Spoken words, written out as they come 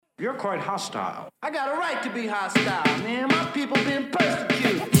You're quite hostile. I got a right to be hostile, man. My people being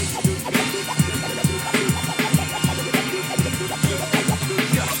persecuted.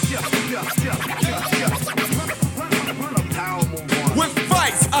 With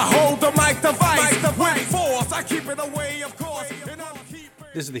vice, I hold the mic device. With force, I keep it away, of course.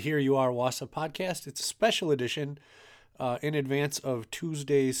 This is the Here You Are Wausau podcast. It's a special edition in advance of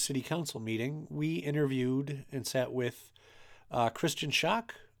Tuesday's city council meeting. We interviewed and sat with Christian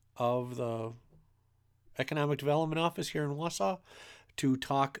Schock of the Economic Development Office here in Wausau to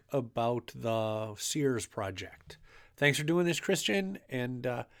talk about the Sears project. Thanks for doing this, Christian. And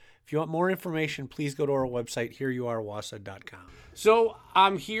if you want more information, please go to our website, hereyouarewausau.com. So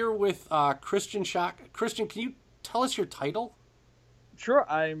I'm here with Christian Schock. Christian, can you tell us your title? Sure.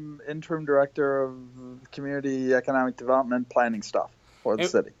 I'm interim director of community economic development planning stuff for the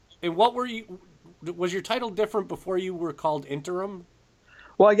city. And what were you? Was your title different before you were called interim?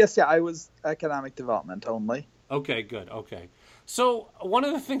 Well, I guess, yeah, I was economic development only. Okay, good. Okay. So one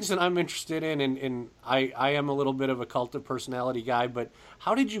of the things that I'm interested in, and I am a little bit of a cult of personality guy, but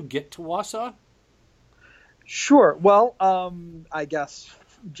how did you get to Wausau? Sure. Well, I guess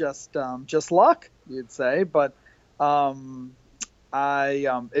just luck, you'd say. But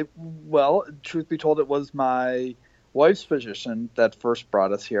truth be told, it was my wife's position that first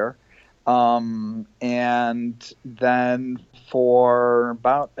brought us here. And then for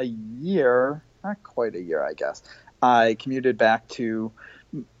about a year, not quite a year, I guess, I commuted back to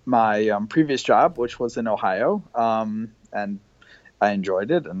my previous job, which was in Ohio. And I enjoyed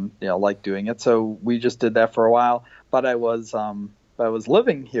it and, liked doing it. So we just did that for a while, but I was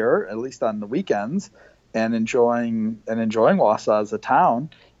living here, at least on the weekends, and enjoying Wausau as a town.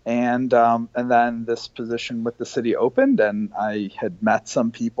 And then this position with the city opened, and I had met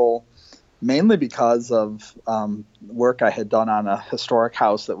some people, mainly because of work I had done on a historic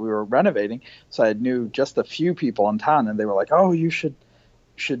house that we were renovating. So I knew just a few people in town, and they were like, "Oh, you should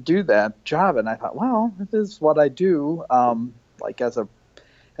do that job." And I thought, well, it is what I do. Like as a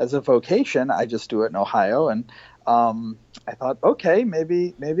vocation, I just do it in Ohio. And I thought, okay,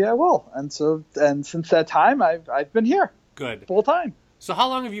 maybe I will. And since that time, I've been here. Good. Full time. So how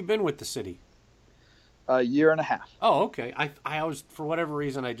long have you been with the city? A year and a half. Oh, okay. I always, for whatever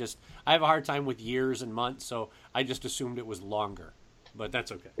reason, I have a hard time with years and months, so I just assumed it was longer. But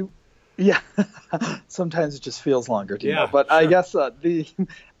that's okay. Yeah. Sometimes it just feels longer, know. But sure. I guess I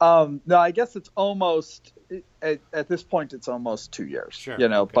guess it's almost at this point it's almost 2 years. Sure.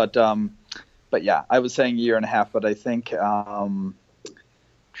 Okay. But yeah, I was saying a year and a half, but I think trying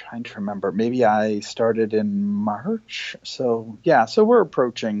to remember, maybe I started in March. So yeah, so we're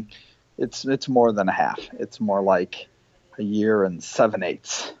approaching. It's more than a half. It's more like a year and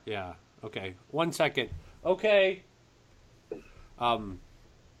 7/8. Yeah. Okay. 1 second. Okay. So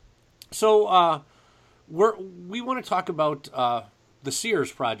we want to talk about the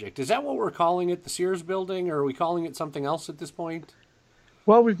Sears project. Is that what we're calling it, the Sears building, or are we calling it something else at this point?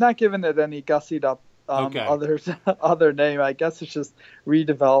 Well, we've not given it any gussied up other name. I guess it's just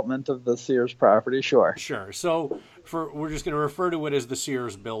redevelopment of the Sears property. Sure. Sure. So we're just going to refer to it as the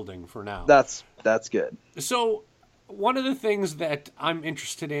Sears building for now. That's good. So one of the things that I'm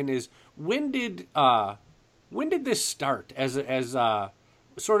interested in is when did this start as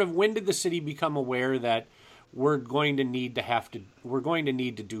sort of when did the city become aware that we're going to need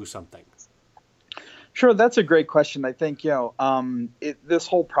to do something? Sure, that's a great question. I think this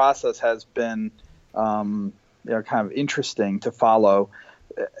whole process has been kind of interesting to follow,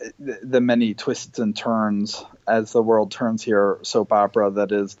 the many twists and turns as the world turns here, soap opera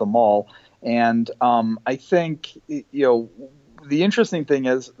that is the mall. And I think the interesting thing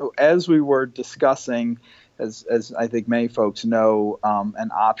is, as we were discussing, as I think many folks know,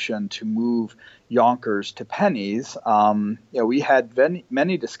 an option to move Yonkers to Penny's, we had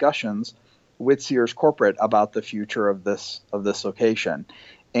many discussions with Sears Corporate about the future of this location.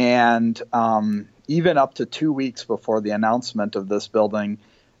 And even up to 2 weeks before the announcement of this building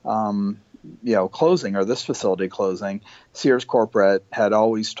closing, or this facility closing, Sears Corporate had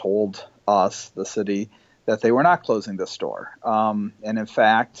always told us, the city, that they were not closing the store. And in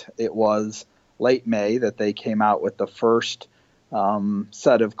fact, it was late May that they came out with the first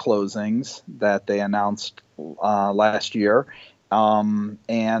set of closings that they announced last year.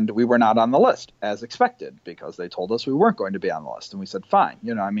 And we were not on the list as expected, because they told us we weren't going to be on the list. And we said, fine.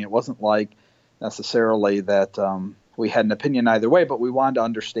 It wasn't like necessarily that we had an opinion either way, but we wanted to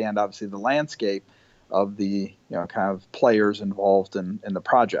understand, obviously, the landscape of the kind of players involved in the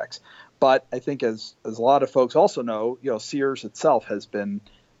projects. But I think as a lot of folks also know, Sears itself has been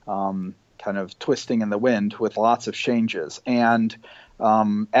kind of twisting in the wind with lots of changes. And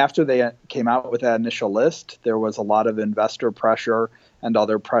After they came out with that initial list, there was a lot of investor pressure and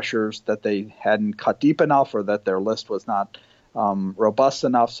other pressures that they hadn't cut deep enough or that their list was not robust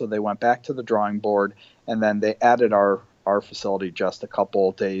enough. So they went back to the drawing board, and then they added our facility just a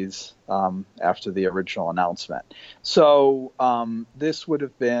couple days after the original announcement. So this would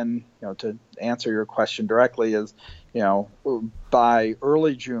have been, to answer your question directly, is, by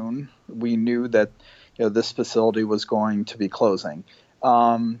early June, we knew that this facility was going to be closing.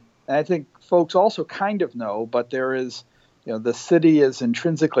 And I think folks also kind of know, but there is, the city is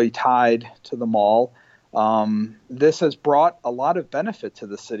intrinsically tied to the mall. This has brought a lot of benefit to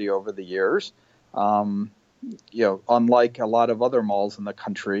the city over the years. Unlike a lot of other malls in the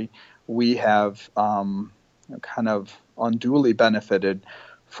country, we have kind of unduly benefited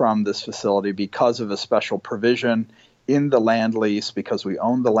from this facility because of a special provision in the land lease, because we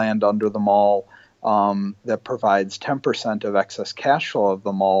own the land under the mall, that provides 10% of excess cash flow of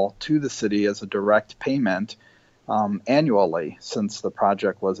the mall to the city as a direct payment annually since the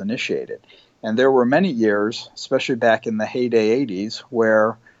project was initiated. And there were many years, especially back in the heyday 80s,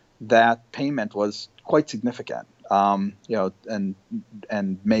 where that payment was quite significant, and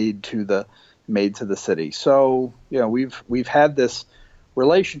made to the city. So, we've had this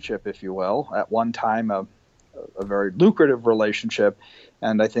relationship, if you will, at one time a very lucrative relationship,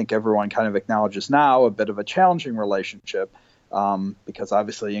 and I think everyone kind of acknowledges now a bit of a challenging relationship, because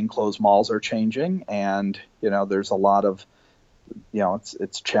obviously enclosed malls are changing, and there's a lot of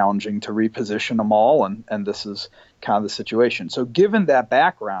it's challenging to reposition a mall, and this is kind of the situation. So given that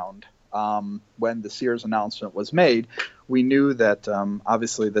background, when the Sears announcement was made, we knew that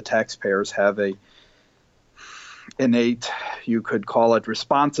obviously the taxpayers have a innate, you could call it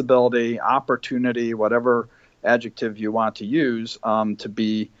responsibility, opportunity, whatever adjective you want to use,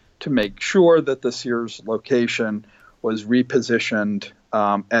 to make sure that the Sears location was repositioned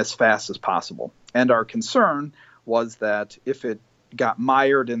as fast as possible. And our concern was that if it got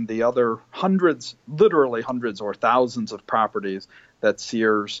mired in the other literally hundreds or thousands of properties that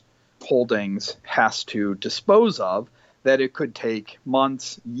Sears Holdings has to dispose of, that it could take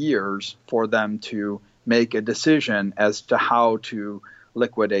months, years for them to make a decision as to how to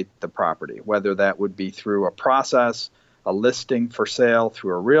liquidate the property, whether that would be through a process, a listing for sale,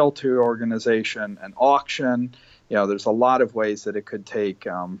 through a realtor organization, an auction. There's a lot of ways that it could take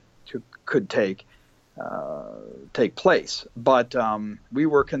place. But we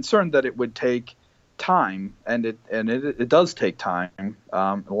were concerned that it would take time, and it does take time,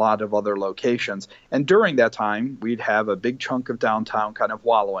 a lot of other locations. And during that time, we'd have a big chunk of downtown kind of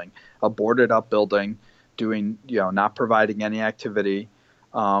wallowing, a boarded up building, doing, not providing any activity,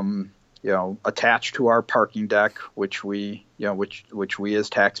 attached to our parking deck, which we as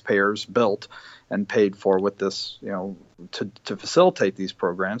taxpayers built and paid for with this, to facilitate these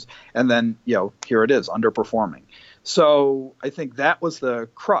programs. And then, here it is, underperforming. So I think that was the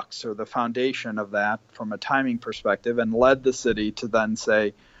crux or the foundation of that from a timing perspective, and led the city to then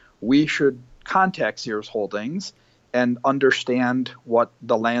say, we should contact Sears Holdings and understand what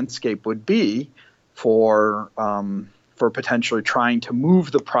the landscape would be for potentially trying to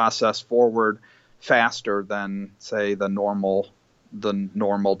move the process forward faster than, say, the normal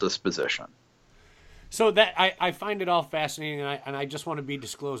disposition. So that I find it all fascinating, and I just want to be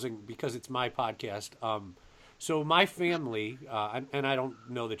disclosing because it's my podcast. So my family, and I don't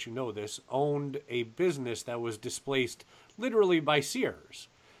know that you know this, owned a business that was displaced literally by Sears.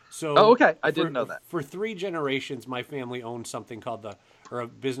 So okay, I didn't know that. For 3 generations, my family owned something called a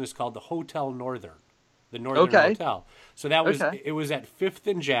business called the Hotel Northern, the Northern Hotel. So that was It was at 5th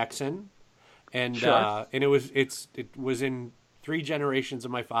and Jackson, and Sure. And it was in 3 generations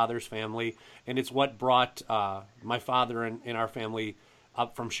of my father's family, and it's what brought my father and our family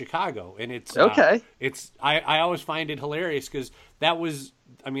up from Chicago. And it's I always find it hilarious because that was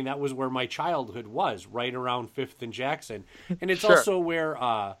where my childhood was, right around 5th and Jackson, and it's Sure. also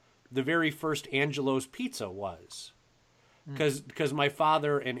where the very first Angelo's Pizza was, because my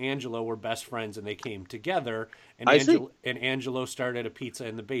father and Angelo were best friends and they came together, and Angelo started a pizza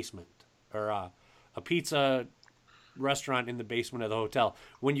in the basement, or a pizza restaurant in the basement of the hotel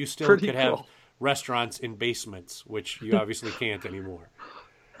when you still could have restaurants in basements, which you obviously can't anymore.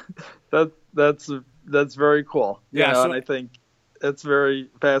 That's very cool. Yeah, and I think it's very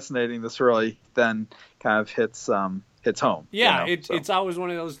fascinating. This really then kind of hits home. Yeah, it's always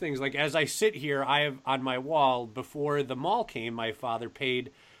one of those things. Like, as I sit here, I have on my wall, before the mall came, my father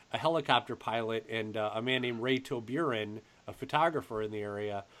paid a helicopter pilot and a man named Ray Toburin, a photographer in the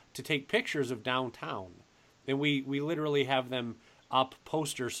area, to take pictures of downtown. And we literally have them up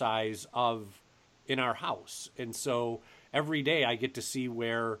poster size in our house. And so every day I get to see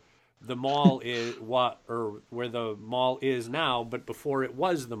where the mall is, where the mall is now, but before it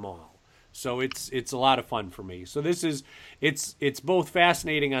was the mall. So it's a lot of fun for me. So it's both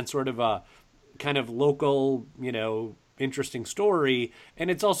fascinating on sort of a kind of local, interesting story,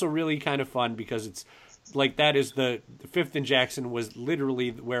 and it's also really kind of fun because it's like that is the Fifth and Jackson was literally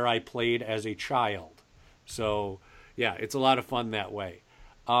where I played as a child. So yeah, it's a lot of fun that way.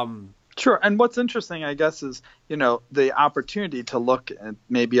 Sure. And what's interesting, I guess, is, the opportunity to look at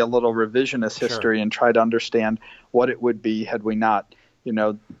maybe a little revisionist history and try to understand what it would be had we not,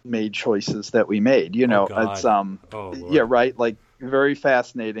 made choices that we made. It's yeah, right. Like very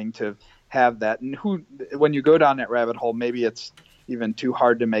fascinating to have that. And when you go down that rabbit hole, maybe it's even too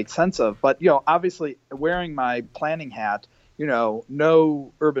hard to make sense of. But, obviously wearing my planning hat,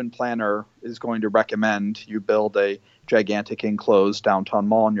 no urban planner is going to recommend you build a gigantic enclosed downtown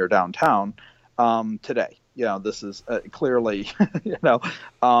mall in your downtown today. This is clearly,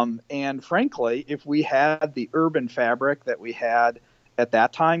 and frankly, if we had the urban fabric that we had at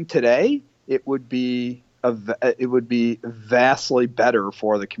that time today, it would be vastly better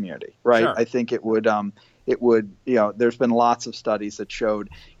for the community, right? Sure. I think it would, there's been lots of studies that showed,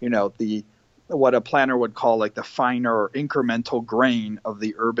 what a planner would call like the finer or incremental grain of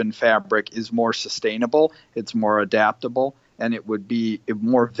the urban fabric is more sustainable, it's more adaptable, and it would be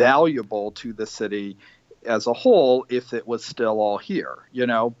more valuable to the city as a whole if it was still all here.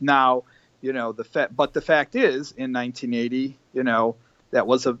 Now, but the fact is, in 1980, that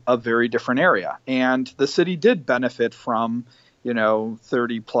was a very different area, and the city did benefit from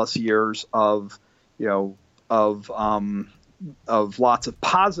 30 plus years of lots of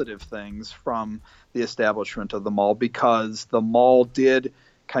positive things from the establishment of the mall, because the mall did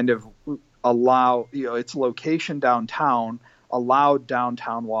kind of allow, its location downtown allowed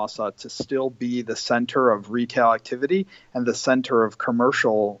downtown Wausau to still be the center of retail activity and the center of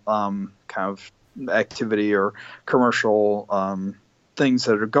commercial kind of activity or commercial things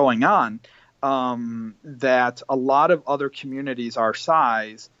that are going on that a lot of other communities our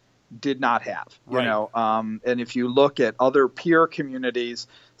size did not have, and if you look at other peer communities,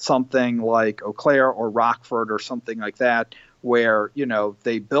 something like Eau Claire or Rockford or something like that, where,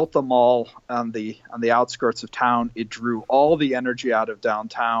 they built the mall on the outskirts of town, it drew all the energy out of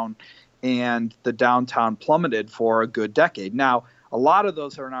downtown, and the downtown plummeted for a good decade. Now, a lot of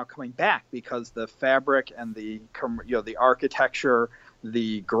those are now coming back because the fabric and the architecture,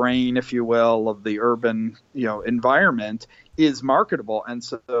 the grain, if you will, of the urban, environment is marketable. And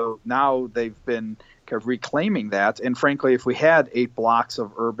so now they've been kind of reclaiming that. And frankly, if we had 8 blocks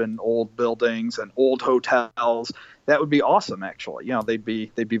of urban old buildings and old hotels, that would be awesome, actually. They'd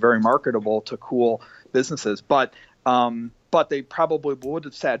be very marketable to cool businesses. But they probably would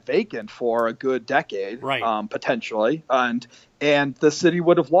have sat vacant for a good decade, right. Potentially. And the city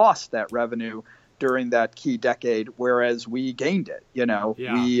would have lost that revenue during that key decade, whereas we gained it.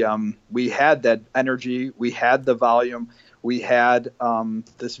 We had that energy, we had the volume, we had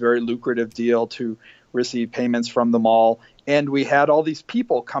this very lucrative deal to receive payments from the mall, and we had all these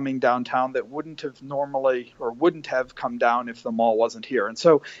people coming downtown that wouldn't have normally or wouldn't have come down if the mall wasn't here. And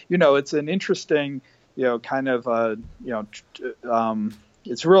so, it's an interesting, kind of,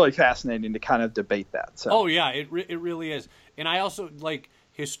 it's really fascinating to kind of debate that. So. Oh yeah, it really is. And I also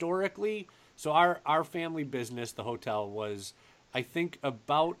historically. So our family business, the hotel, was, I think,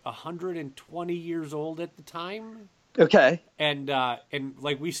 about 120 years old at the time. Okay. And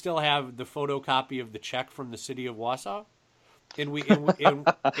we still have the photocopy of the check from the city of Wausau, and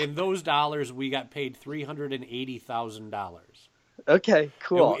in those dollars we got paid $380,000. Okay,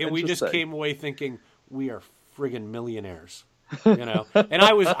 cool. And we just came away thinking we are friggin' millionaires. And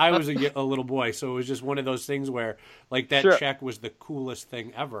I was a little boy, so it was just one of those things where that check was the coolest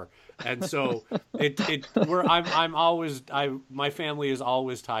thing ever, and so my family is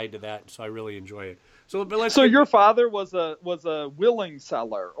always tied to that, so I really enjoy it. So your father was a willing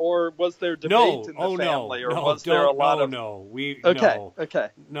seller, or was there debate in the family, or was there a lot of? No,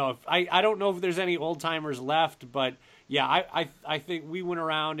 I don't know if there's any old timers left, but. Yeah, I think we went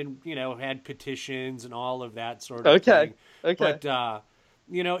around and, had petitions and all of that sort of thing. Okay. But,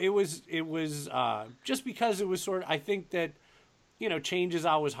 it was just because it was sort of, I think that, change is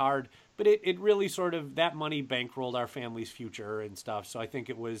always hard, but it really sort of, that money bankrolled our family's future and stuff. So I think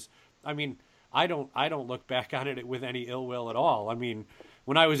it was, I don't look back on it with any ill will at all.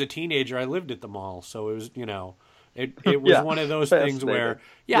 When I was a teenager, I lived at the mall. So it was, It was one of those things where,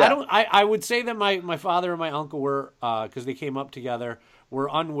 I would say that my father and my uncle were, because they came up together, were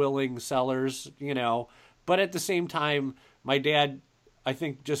unwilling sellers, but at the same time, my dad, I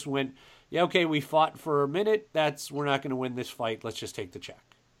think, just went, yeah, okay, we fought for a minute. We're not going to win this fight. Let's just take the check.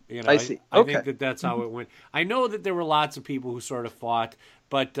 You know, I see. I Okay. think that's how it went. I know that there were lots of people who sort of fought,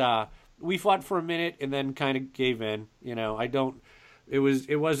 but we fought for a minute and then kind of gave in. You know, it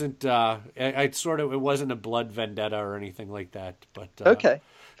wasn't it wasn't a blood vendetta or anything like that. But Okay.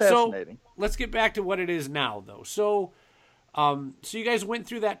 Fascinating. So let's get back to what it is now, though. So you guys went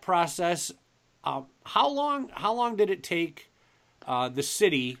through that process. How long did it take the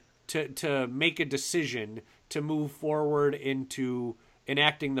city to make a decision to move forward into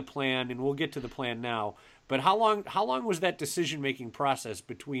enacting the plan? And we'll get to the plan now. But how long was that decision making process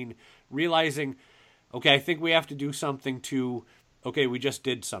between realizing, okay, I think we have to do something, to, okay, we just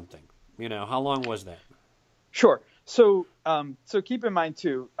did something? You know, how long was that? Sure. So keep in mind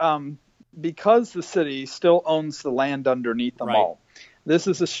too, because the city still owns the land underneath the Right. mall. This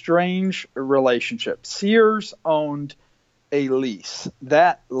is a strange relationship. Sears owned a lease.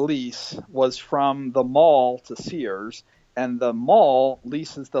 That lease was from the mall to Sears, and the mall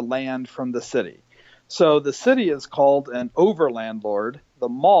leases the land from the city. So the city is called an overlandlord, the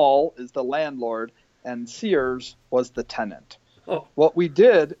mall is the landlord, and Sears was the tenant. Oh. What we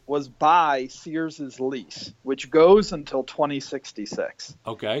did was buy Sears's lease, which goes until 2066.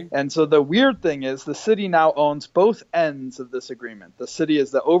 Okay. And so the weird thing is the city now owns both ends of this agreement. The city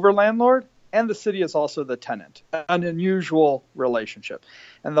is the overlandlord, and the city is also the tenant. An unusual relationship.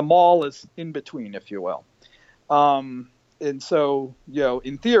 And the mall is in between, if you will. And so, you know,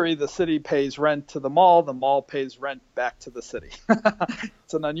 in theory, the city pays rent to the mall pays rent back to the city.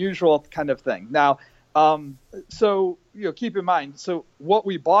 It's an unusual kind of thing. Now, so, you know, keep in mind, so what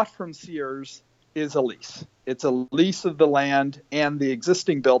we bought from Sears is a lease. It's a lease of the land and the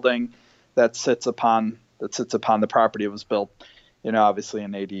existing building that sits upon the property. It was built, you know, obviously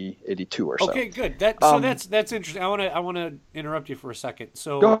in 82 or so. Okay, good. That's interesting. I want to interrupt you for a second.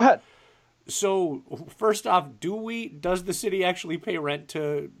 So Go ahead. So first off, does the city actually pay rent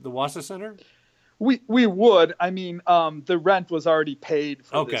to the Wausau Center? We would. I mean, the rent was already paid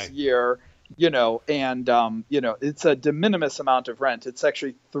for this year, you know, and you know, it's a de minimis amount of rent. It's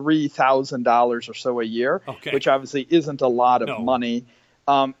actually $3,000 or so a year, which obviously isn't a lot of money.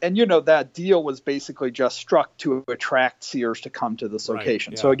 And you know, that deal was basically just struck to attract Sears to come to this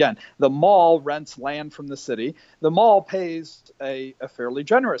location. Right, yeah. So again, the mall rents land from the city. The mall pays a fairly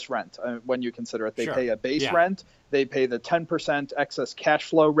generous rent when you consider it. They pay a base rent. They pay the 10% excess cash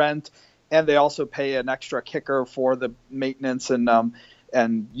flow rent, and they also pay an extra kicker for the maintenance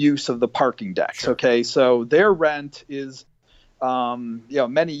and use of the parking decks. Sure. Okay, so their rent is, you know,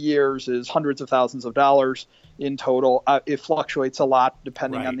 many years is hundreds of thousands of dollars in total. It fluctuates a lot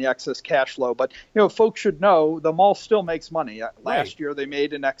depending on the excess cash flow. But, you know, folks should know the mall still makes money. Last year they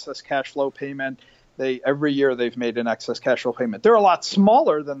made an excess cash flow payment. Every year they've made an excess cash flow payment. They're a lot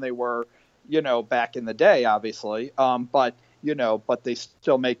smaller than they were, you know, back in the day, obviously. But they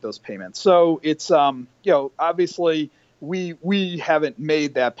still make those payments. So it's, you know, obviously we haven't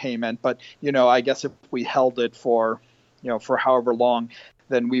made that payment, but, you know, I guess if we held it for however long,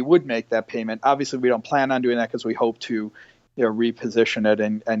 then we would make that payment. Obviously, we don't plan on doing that because we hope to, you know, reposition it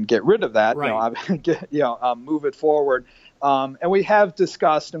and get rid of that, move it forward. And we have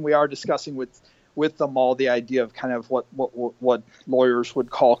discussed, and we are discussing with the mall, the idea of kind of what lawyers would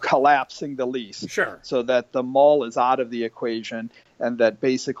call collapsing the lease. Sure. So that the mall is out of the equation, and that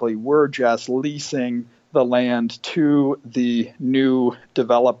basically we're just leasing the land to the new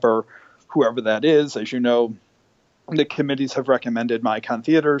developer, whoever that is. As you know, the committees have recommended Micon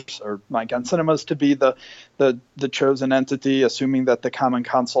Theaters or Micon Cinemas to be the chosen entity, assuming that the Common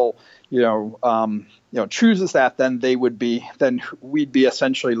Council, chooses that. Then we'd be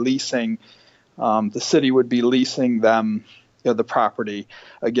essentially leasing. The city would be leasing them, you know, the property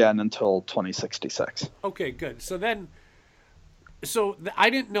again until 2066. Okay, good. So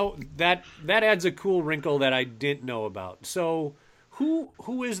I didn't know that adds a cool wrinkle that I didn't know about. So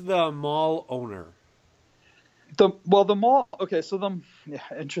who is the mall owner? The mall. Okay, so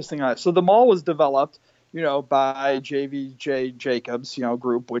interesting. So the mall was developed, you know, by JVJ Jacobs, you know,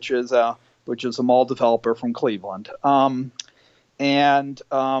 group, which is a mall developer from Cleveland. That,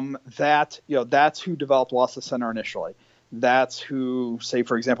 you know, that's who developed Wausau Center initially. That's who, say,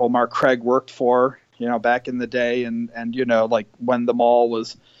 for example, Mark Craig worked for, you know, back in the day, and you know, like when the mall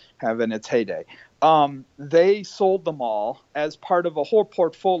was having its heyday. They sold the mall as part of a whole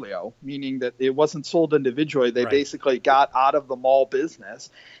portfolio, meaning that it wasn't sold individually. They basically got out of the mall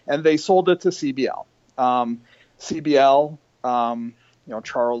business and they sold it to CBL. CBL, you know,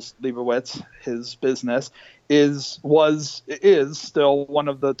 Charles Leibowitz, his business is still one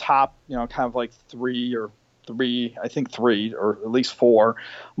of the top, you know, kind of like three three or at least four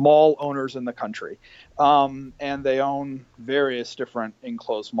mall owners in the country. And they own various different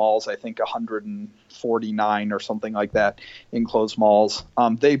enclosed malls, I think 149 or something like that, enclosed malls.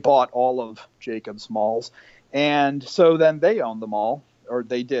 They bought all of Jacobs Malls. And so then they own the mall, or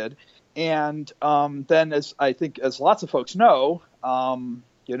they did. And then, as lots of folks know,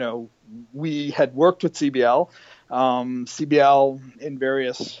 we had worked with CBL. CBL in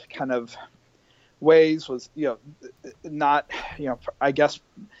various kind of ways was, not, I guess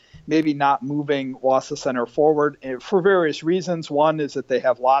maybe not moving Wausau Center forward for various reasons. One is that they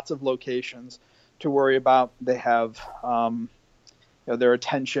have lots of locations to worry about. They have, their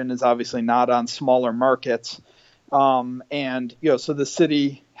attention is obviously not on smaller markets. And so the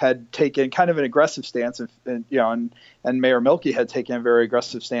city had taken kind of an aggressive stance, and Mayor Milkey had taken a very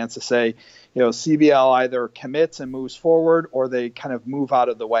aggressive stance to say, CBL either commits and moves forward, or they kind of move out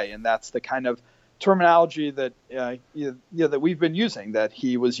of the way. And that's the kind of terminology that that we've been using, that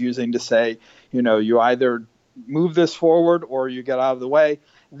he was using to say, you either move this forward or you get out of the way.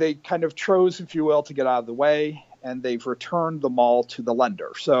 They kind of chose, if you will, to get out of the way, and they've returned the mall to the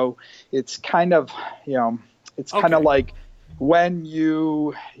lender. So it's kind of, it's kind of like when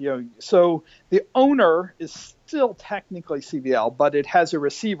so the owner is still technically CBL, but it has a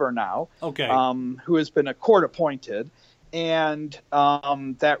receiver now, who has been a court appointed. And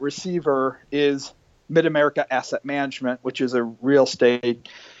that receiver is Mid-America Asset Management, which is a real estate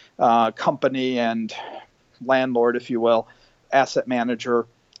company and landlord, if you will, asset manager,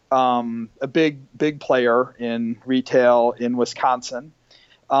 a big player in retail in Wisconsin.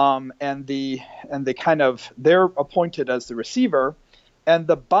 And they're appointed as the receiver, and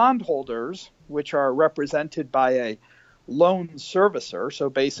the bondholders, which are represented by a loan servicer, so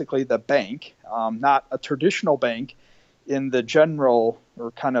basically the bank, not a traditional bank in the general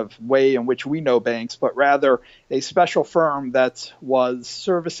or kind of way in which we know banks, but rather a special firm that was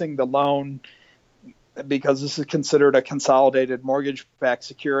servicing the loan, because this is considered a consolidated mortgage-backed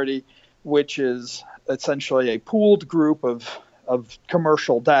security, which is essentially a pooled group of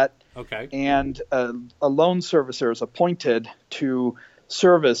commercial debt. And a loan servicer is appointed to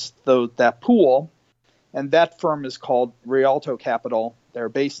service that pool, and that firm is called Rialto Capital. They're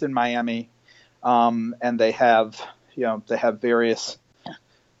based in Miami, and they have various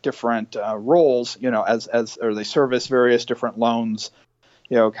different roles, or they service various different loans,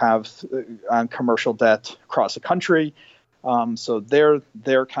 kind of on commercial debt across the country. So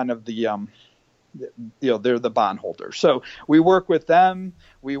they're kind of the they're the bondholders. So we work with them.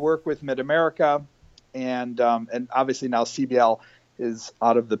 We work with Mid-America, and obviously now CBL is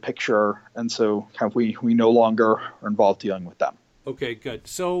out of the picture, and so kind of we no longer are involved dealing with them. Okay, good.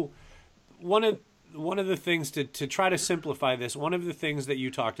 So one of the things to try to simplify this, one of the things that you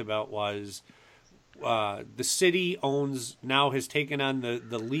talked about was the city has taken on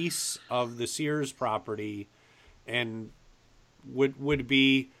the lease of the Sears property, and would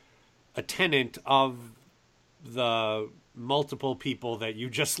be a tenant of the multiple people that you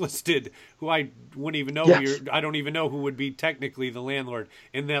just listed, who I wouldn't even know. Yes. I don't even know who would be technically the landlord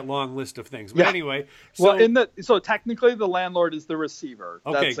in that long list of things. But anyway, so technically the landlord is the receiver.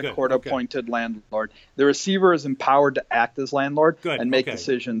 That's the court-appointed landlord. The receiver is empowered to act as landlord and make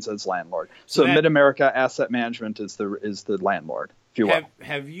decisions as landlord. So Mid-America Asset Management is the landlord, if you will.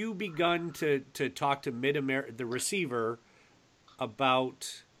 Have you begun to talk to Mid-America, the receiver,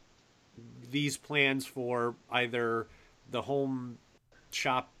 about these plans for either the home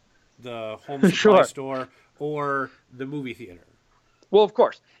shop, the home supply store, or the movie theater? Well, of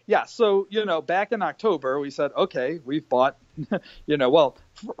course. Yeah. So, back in October, we said, okay, we've bought,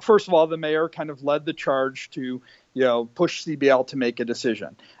 first of all, the mayor kind of led the charge to, push CBL to make a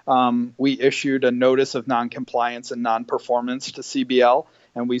decision. We issued a notice of noncompliance and non-performance to CBL,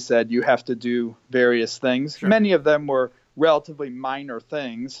 and we said, you have to do various things. Sure. Many of them were relatively minor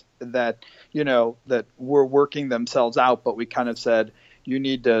things that, that were working themselves out, but we kind of said, you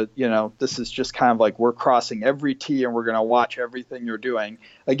need to, this is just kind of like we're crossing every T and we're going to watch everything you're doing.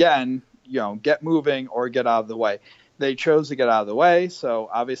 Again, get moving or get out of the way. They chose to get out of the way, so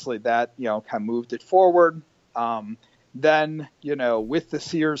obviously that, kind of moved it forward. Then, with the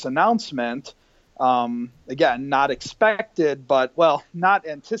Sears announcement, again, not expected, but, not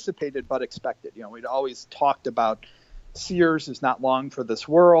anticipated, but expected. We'd always talked about Sears is not long for this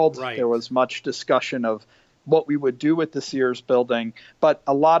world. Right. There was much discussion of what we would do with the Sears building, but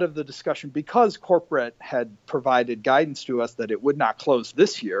a lot of the discussion, because corporate had provided guidance to us that it would not close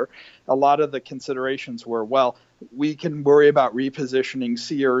this year, a lot of the considerations were, we can worry about repositioning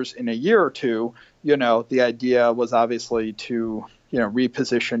Sears in a year or two. The idea was obviously to,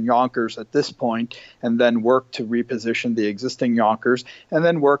 reposition Yonkers at this point, and then work to reposition the existing Yonkers, and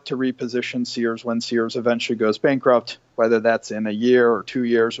then work to reposition Sears when Sears eventually goes bankrupt, whether that's in a year or 2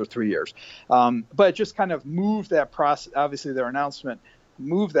 years or 3 years. But just kind of move that process. Obviously, their announcement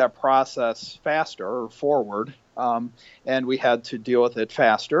moved that process faster or forward, and we had to deal with it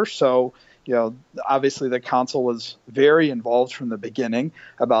faster. So, obviously the council was very involved from the beginning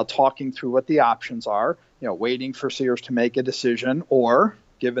about talking through what the options are, waiting for Sears to make a decision, or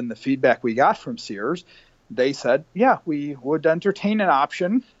given the feedback we got from Sears, they said, yeah, we would entertain an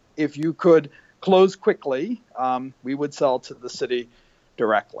option. If you could close quickly, we would sell to the city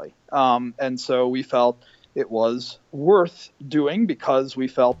directly. And so we felt it was worth doing because we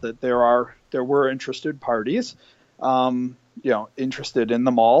felt that there were interested parties, interested in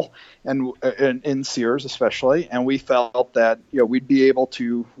the mall and in Sears especially. And we felt that, we'd be able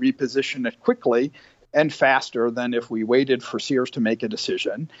to reposition it quickly and faster than if we waited for Sears to make a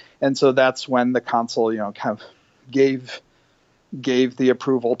decision. And so that's when the council, kind of gave the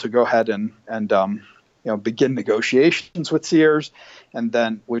approval to go ahead and begin negotiations with Sears, and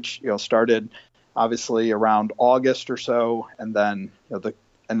then which started obviously around August or so, and then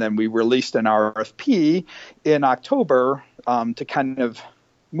and then we released an RFP in October to kind of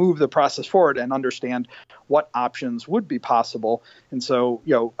move the process forward and understand what options would be possible. And so,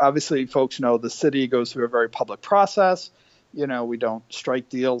 obviously folks know the city goes through a very public process. We don't strike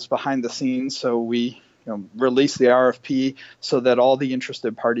deals behind the scenes. So we release the RFP so that all the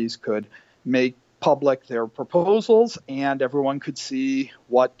interested parties could make public their proposals and everyone could see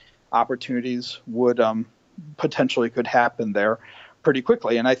what opportunities would potentially could happen there pretty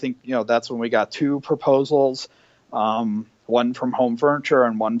quickly. And I think, that's when we got 2 proposals, one from Home Furniture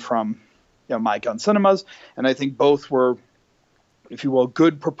and one from, My Gun Cinemas. And I think both were, if you will,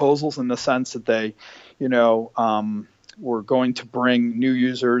 good proposals in the sense that they, were going to bring new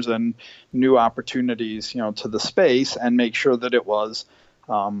users and new opportunities, to the space and make sure that it was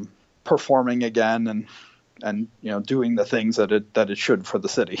performing again and doing the things that it should for the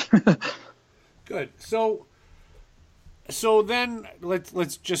city. Good. So then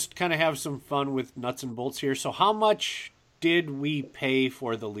let's just kind of have some fun with nuts and bolts here. So how much did we pay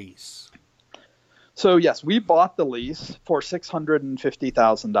for the lease? So yes, we bought the lease for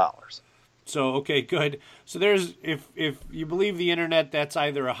 $650,000. So, okay, good. So there's, if you believe the internet, that's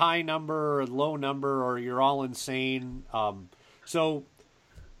either a high number or a low number, or you're all insane. So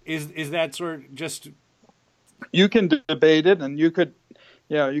is that sort of just... You can debate it, and you could,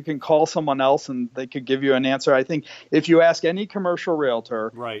 you can call someone else and they could give you an answer. I think if you ask any commercial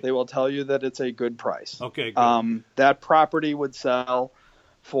realtor, right, they will tell you that it's a good price. Okay, good. That property would sell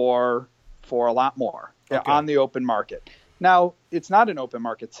for a lot more on the open market. Now, it's not an open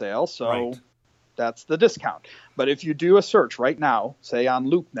market sale, so right, that's the discount. But if you do a search right now, say on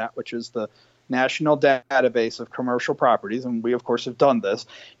LoopNet, which is the national database of commercial properties, and we, of course, have done this,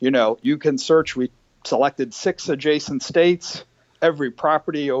 you can search. We selected 6 adjacent states, every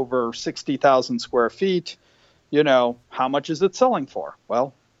property over 60,000 square feet. How much is it selling for?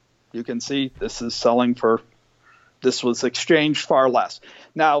 Well, you can see this was exchanged far less.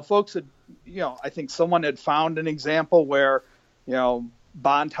 Now, folks had, I think someone had found an example where,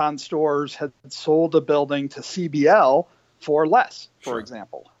 Bon-Ton stores had sold a building to CBL for less, for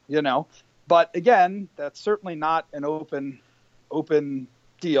example, But again, that's certainly not an open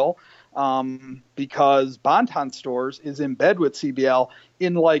deal. Because Bon-Ton Stores is in bed with CBL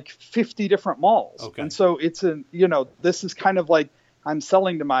in like 50 different malls. Okay. And so it's this is kind of like I'm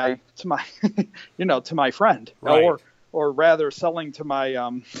selling to my friend, right, or rather selling to my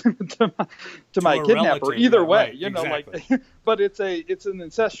to my kidnapper. Relative, either way, right, exactly. But it's an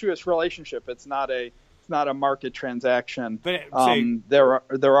incestuous relationship. It's not a market transaction. But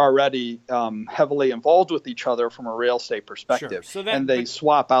they're already heavily involved with each other from a real estate perspective, sure. And they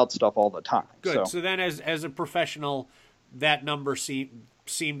swap out stuff all the time. Good. So then, as a professional, that number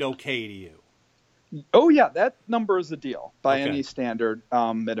seemed okay to you. Oh yeah, that number is a deal by any standard.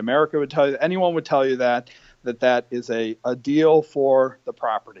 Mid-America would tell you, anyone would tell you that is a deal for the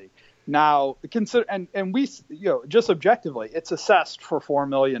property. Now, consider and we, just objectively, it's assessed for $4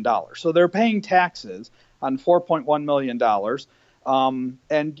 million. So they're paying taxes on $4.1 million,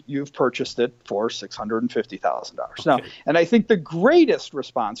 and you've purchased it for $650,000. Okay. Now, and I think the greatest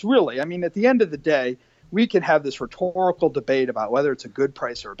response, really, I mean, at the end of the day, we can have this rhetorical debate about whether it's a good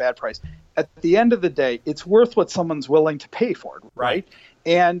price or a bad price. At the end of the day, it's worth what someone's willing to pay for it, right?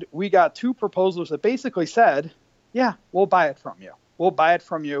 And we got 2 proposals that basically said, yeah, we'll buy it from you. We'll buy it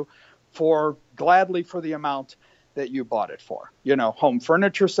from you gladly for the amount that you bought it for. Home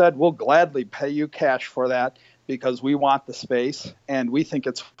Furniture said, we'll gladly pay you cash for that because we want the space and we think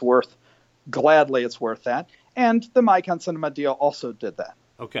it's worth that. And the Micon Cinema deal also did that.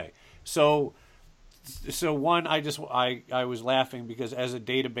 Okay. So one, I was laughing because as a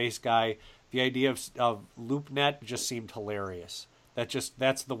database guy, the idea of LoopNet just seemed hilarious.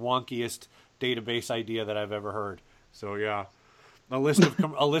 That's the wonkiest database idea that I've ever heard. So yeah, a list of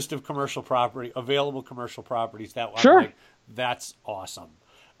available commercial properties. Sure. I'm like, that's awesome.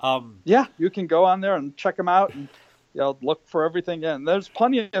 Yeah, you can go on there and check them out and look for everything. And there's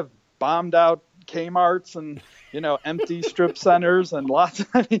plenty of bombed out Kmart's and empty strip centers and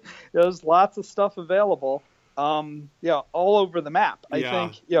there's lots of stuff available. All over the map. I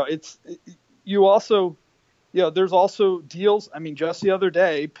think there's also deals. I mean, just the other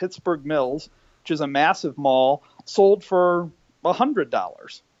day, Pittsburgh Mills, which is a massive mall, sold for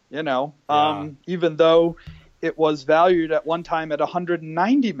 $100. Even though it was valued at one time at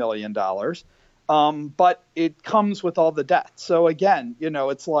 $190 million. But it comes with all the debt. So again,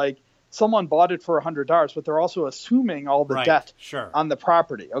 it's like someone bought it for $100, but they're also assuming all the debt on the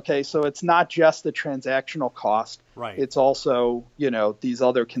property. Okay, so it's not just the transactional cost. Right. It's also, these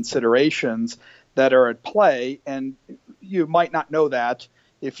other considerations that are at play, and you might not know that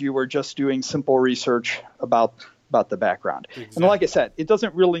if you were just doing simple research about the background. Exactly. And like I said, it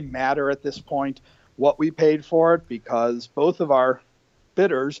doesn't really matter at this point what we paid for it, because both of our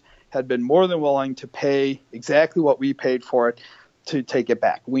bidders had been more than willing to pay exactly what we paid for it to take it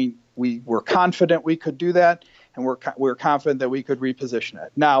back. We were confident we could do that, and we're confident that we could reposition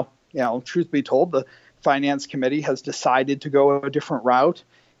it. Now, truth be told, the Finance Committee has decided to go a different route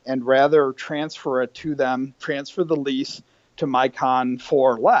and rather transfer the lease to Micon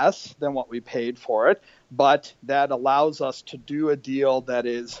for less than what we paid for it, but that allows us to do a deal that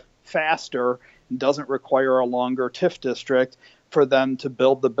is faster and doesn't require a longer TIF district for them to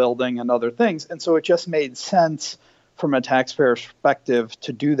build the building and other things. And so it just made sense from a taxpayer perspective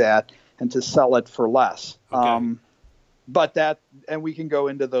to do that and to sell it for less. Okay. And we can go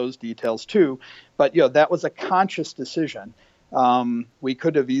into those details too, but that was a conscious decision. We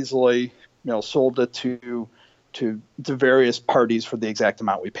could have easily sold it to various parties for the exact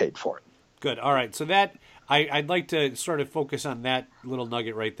amount we paid for it. Good. All right. So that I'd like to sort of focus on that little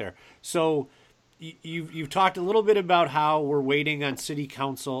nugget right there. So you've talked a little bit about how we're waiting on City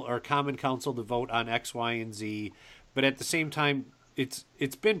Council or Common Council to vote on X, Y, and Z, but at the same time, it's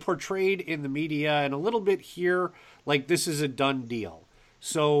been portrayed in the media and a little bit here like this is a done deal.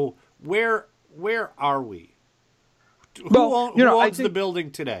 So where are we? Who owns the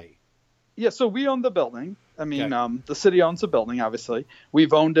building today? Yeah, so we own the building. I mean, the city owns the building, obviously.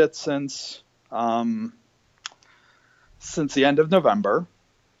 We've owned it since the end of November.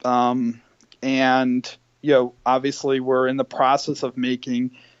 And, obviously we're in the process of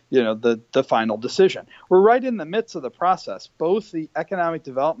making, the final decision. We're right in the midst of the process. Both the Economic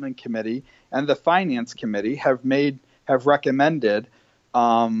Development Committee and the Finance Committee have recommended,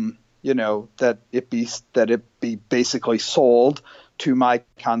 that it be basically sold to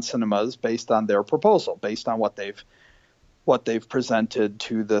Micon Cinemas based on their proposal, based on what they've presented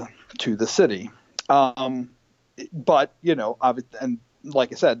to the city. But and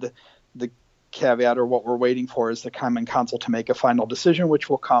like I said, the caveat or what we're waiting for is the Common Council to make a final decision, which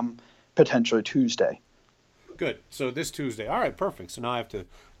will come potentially Tuesday. Good. So this Tuesday. All right, perfect. So now I have to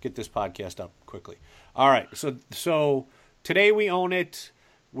get this podcast up quickly. All right. So today we own it.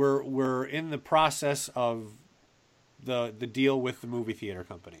 We're in the process of the deal with the movie theater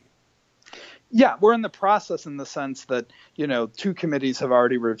company. Yeah, we're in the process in the sense that, two committees have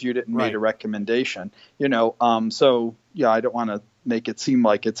already reviewed it and made a recommendation. I don't want to make it seem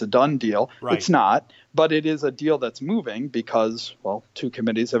like it's a done deal. Right. It's not, but it is a deal that's moving because, two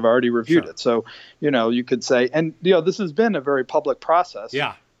committees have already reviewed it. So, you could say, and, this has been a very public process.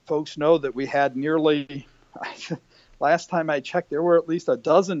 Yeah. Folks know that we had nearly, last time I checked, there were at least a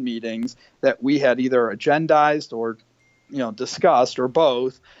dozen meetings that we had either agendized or, discussed or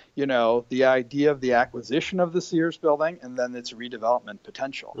both, the idea of the acquisition of the Sears building and then its redevelopment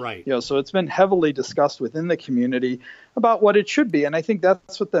potential. Right. So it's been heavily discussed within the community about what it should be. And I think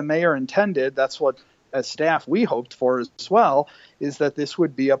that's what the mayor intended. That's what, as staff, we hoped for as well, is that this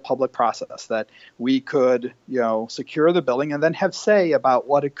would be a public process, that we could, secure the building and then have say about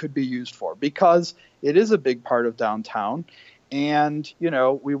what it could be used for, because it is a big part of downtown. And,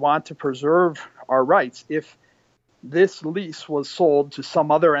 we want to preserve our rights. If this lease was sold to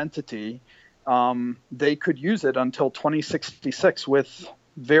some other entity, they could use it until 2066 with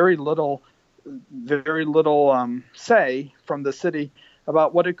very little say from the city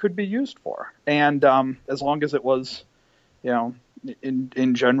about what it could be used for. And as long as it was,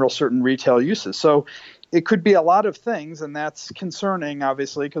 in general, certain retail uses. So, it could be a lot of things, and that's concerning,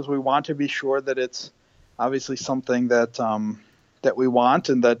 obviously, because we want to be sure that it's obviously something that that we want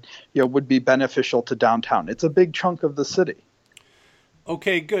and that would be beneficial to downtown. It's a big chunk of the city.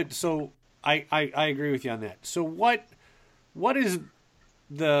 Okay, good. So I agree with you on that. So what is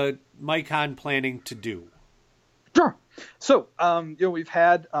the MICON planning to do? Sure. So, we've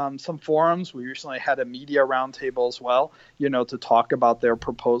had some forums. We recently had a media roundtable as well, to talk about their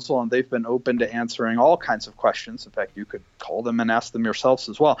proposal, and they've been open to answering all kinds of questions. In fact, you could call them and ask them yourselves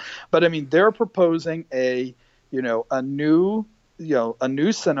as well. But I mean, they're proposing a new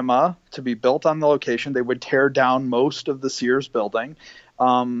cinema to be built on the location. They would tear down most of the Sears building.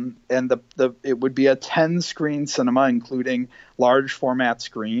 And it would be a 10-screen cinema, including large format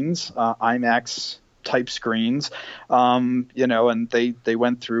screens, IMAX type screens, and they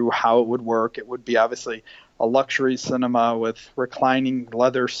went through how it would work. It would be obviously a luxury cinema with reclining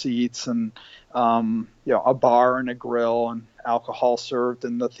leather seats and, a bar and a grill and alcohol served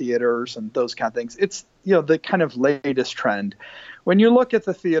in the theaters and those kind of things. It's, the kind of latest trend. When you look at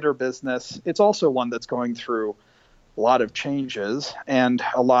the theater business, it's also one that's going through a lot of changes, and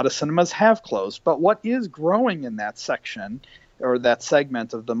a lot of cinemas have closed. But what is growing in that section or that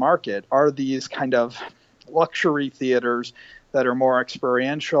segment of the market are these kind of luxury theaters that are more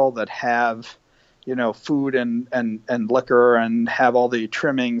experiential, that have, food and liquor and have all the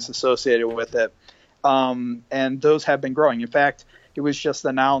trimmings associated with it. And those have been growing. In fact, it was just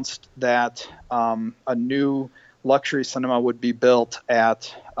announced that a new luxury cinema would be built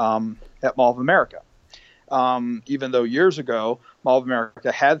at Mall of America. Even though years ago, Mall of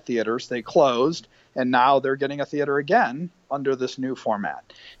America had theaters, they closed, and now they're getting a theater again under this new format.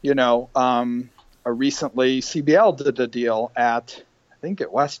 Recently CBL did a deal at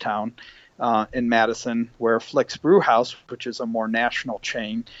Westtown in Madison, where Flick's Brewhouse, which is a more national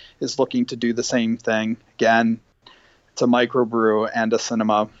chain, is looking to do the same thing. Again, it's a microbrew and a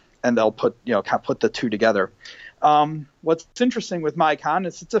cinema, and they'll put the two together. What's interesting with MICON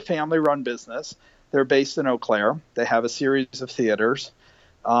is it's a family-run business. They're based in Eau Claire. They have a series of theaters.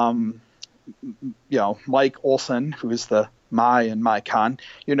 Mike Olson, who is the in MICON,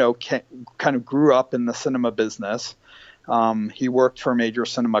 kind of grew up in the cinema business. He worked for major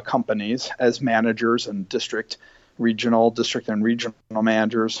cinema companies as managers and district and regional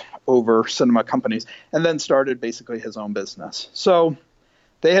managers over cinema companies, and then started basically his own business. So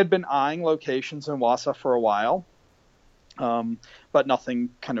they had been eyeing locations in Wausau for a while, but nothing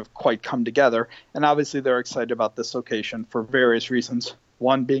kind of quite come together. And obviously they're excited about this location for various reasons.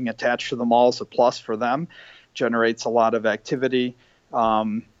 One, being attached to the mall is a plus for them, generates a lot of activity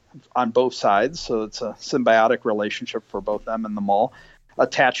on both sides. So it's a symbiotic relationship for both them and the mall.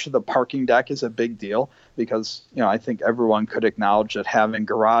 Attached to the parking deck is a big deal because, I think everyone could acknowledge that having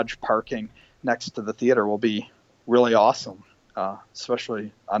garage parking next to the theater will be really awesome,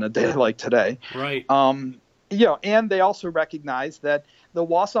 especially on a day like today. Right. And they also recognize that the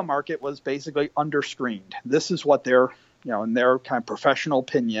Wausau market was basically underscreened. This is what they're, in their kind of professional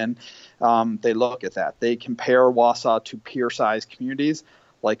opinion, they look at that. They compare Wausau to peer-sized communities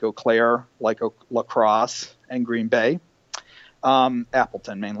like Eau Claire, like La Crosse, and Green Bay,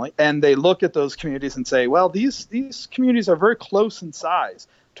 Appleton mainly. And they look at those communities and say, well, these communities are very close in size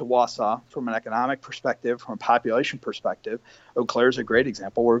to Wausau from an economic perspective, from a population perspective. Eau Claire is a great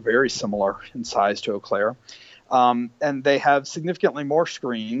example. We're very similar in size to Eau Claire. And they have significantly more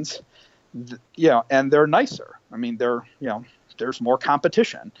screens, and they're nicer. I mean, there's more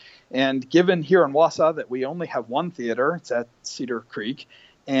competition. And given here in Wausau that we only have one theater, it's at Cedar Creek,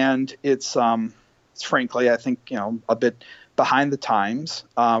 and it's frankly, I think, a bit behind the times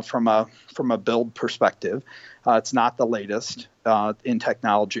from a build perspective. It's not the latest in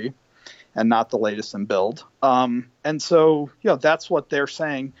technology and not the latest in build. And so, that's what they're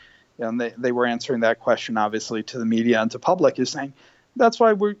saying. And they were answering that question, obviously, to the media and to public, is saying that's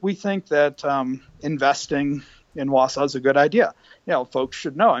why we think that investing in Wausau is a good idea. Folks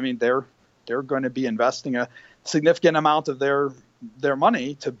should know. I mean, they're going to be investing a significant amount of their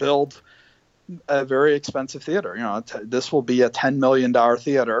money to build a very expensive theater. This will be a $10 million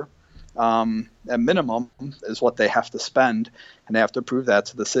theater. At minimum is what they have to spend, and they have to prove that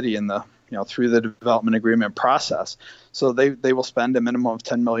to the city in the through the development agreement process. So they will spend a minimum of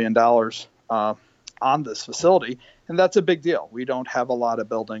 $10 million on this facility, and that's a big deal. We don't have a lot of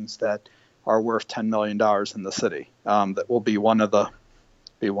buildings that are worth $10 million in the city. That will be one of the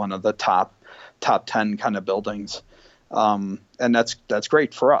top 10 kind of buildings, and that's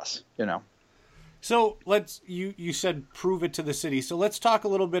great for us. So you said prove it to the city. So let's talk a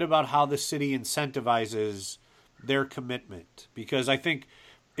little bit about how the city incentivizes their commitment, because I think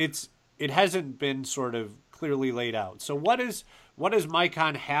it's it hasn't been sort of clearly laid out. So what does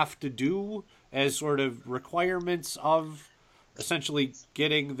MICON have to do as sort of requirements of essentially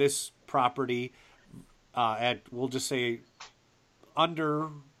getting this property at, we'll just say,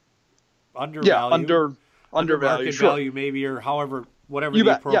 undervalued market sure. value, maybe, or however, whatever you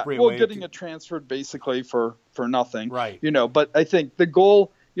the bet. appropriate Well, way. getting it transferred basically for nothing, Right. But I think the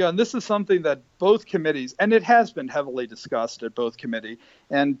goal, and this is something that both committees, and it has been heavily discussed at both committee,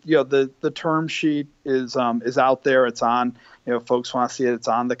 and the term sheet is out there. It's on, folks want to see it. It's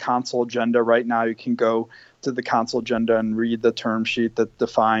on the council agenda right now. You can go to the council agenda and read the term sheet that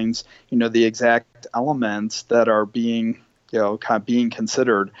defines, the exact elements that are being, being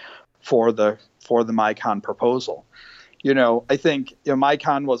considered for the MICON proposal. I think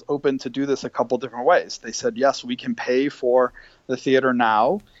MICON was open to do this a couple different ways. They said, yes, we can pay for the theater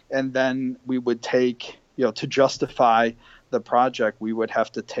now, and then we would take, to justify the project, we would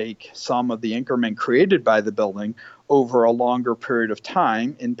have to take some of the increment created by the building over a longer period of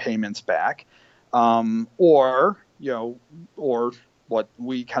time in payments back, or what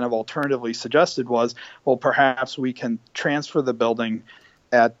we kind of alternatively suggested was, well, perhaps we can transfer the building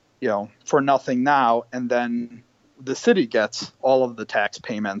at, for nothing now, and then the city gets all of the tax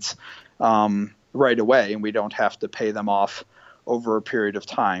payments right away, and we don't have to pay them off over a period of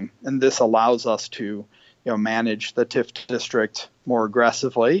time. And this allows us to, manage the TIF district more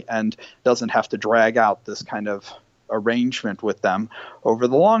aggressively and doesn't have to drag out this kind of arrangement with them over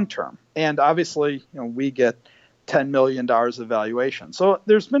the long term. And obviously, we get $10 million of valuation. So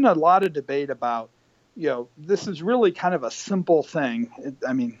there's been a lot of debate about, this is really kind of a simple thing.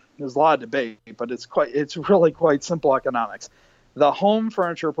 There's a lot of debate, but it's really quite simple economics. The home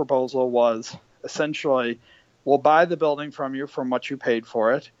furniture proposal was essentially, we'll buy the building from you from what you paid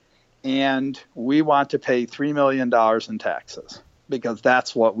for it, and we want to pay $3 million in taxes because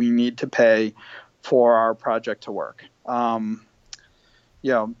that's what we need to pay for our project to work. That's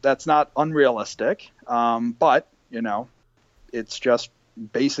not unrealistic, but it's just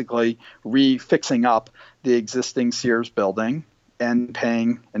basically refixing up the existing Sears building and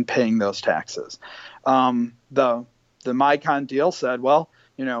paying those taxes. The MICON deal said, well,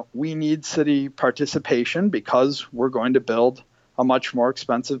 we need city participation because we're going to build a much more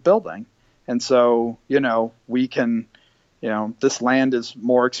expensive building. And so, we can, this land is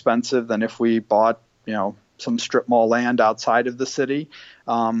more expensive than if we bought, some strip mall land outside of the city.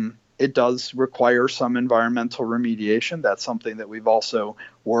 It does require some environmental remediation. That's something that we've also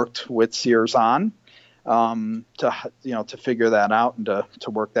worked with Sears on. To figure that out and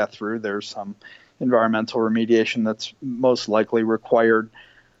to work that through. There's some environmental remediation that's most likely required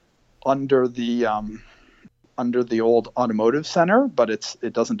under the old automotive center, but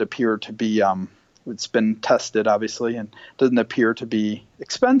it doesn't appear to be. It's been tested, obviously, and doesn't appear to be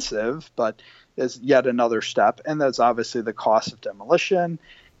expensive, but is yet another step. And that's obviously the cost of demolition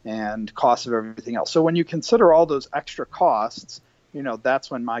and cost of everything else. So when you consider all those extra costs, that's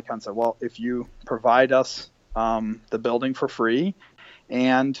when MICON said, well, if you provide us the building for free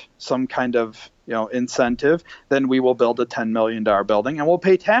and some kind of incentive, then we will build a $10 million building and we'll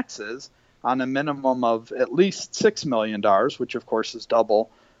pay taxes on a minimum of at least $6 million, which of course is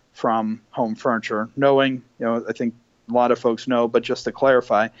double from home furniture. Knowing, I think a lot of folks know, but just to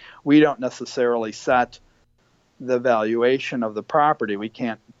clarify, we don't necessarily set the valuation of the property. We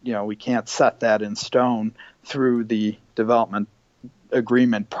can't set that in stone through the development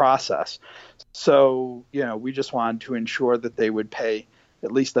agreement process. So, we just wanted to ensure that they would pay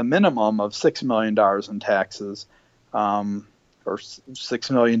at least a minimum of $6 million in taxes, or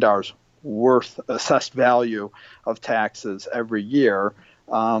 $6 million worth assessed value of taxes every year.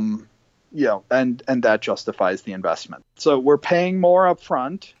 And that justifies the investment. So we're paying more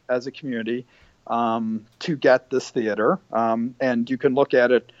upfront as a community to get this theater. And you can look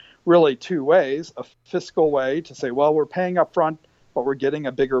at it really two ways: a fiscal way to say, well, we're paying upfront, but we're getting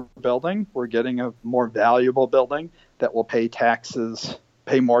a bigger building. We're getting a more valuable building that will pay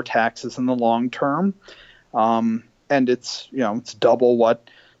more taxes in the long term. And it's double what,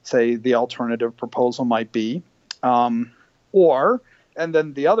 say, the alternative proposal might be. And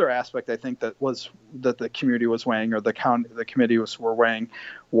then the other aspect I think that the community was weighing, or the committee were weighing,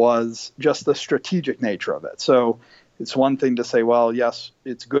 was just the strategic nature of it. So it's one thing to say, well, yes,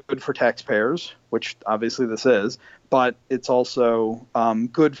 it's good for taxpayers, which obviously this is, but it's also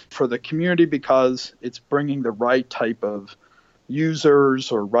good for the community because it's bringing the right type of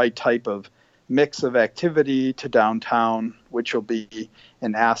users or right type of mix of activity to downtown, which will be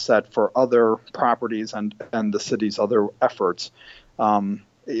an asset for other properties and the city's other efforts. And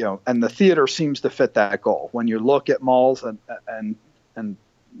the theater seems to fit that goal. When you look at malls and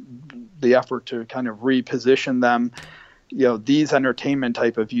the effort to kind of reposition them. These entertainment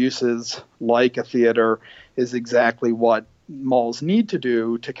type of uses like a theater is exactly what malls need to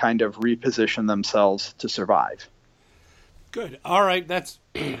do to kind of reposition themselves to survive. Good. All right.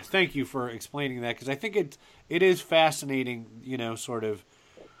 Thank you for explaining that, because I think it is fascinating, sort of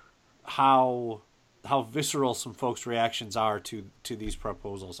how visceral some folks' reactions are to these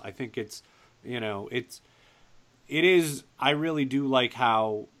proposals. I think it is. I really do like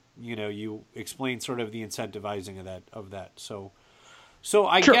how you explain sort of the incentivizing of that. So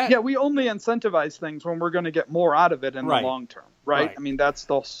I sure. get. Yeah, we only incentivize things when we're going to get more out of it in the long term, right? I mean, that's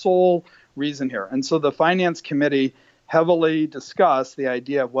the sole reason here. And so the Finance Committee heavily discussed the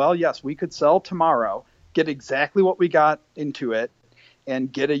idea of, well, yes, we could sell tomorrow, get exactly what we got into it, and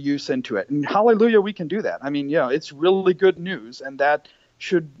get a use into it. And hallelujah, we can do that. I mean, it's really good news, and that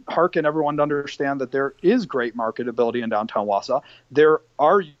should hearken everyone to understand that there is great marketability in downtown Wausau. There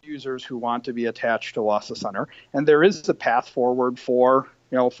are users who want to be attached to Wausau Center, and there is a path forward for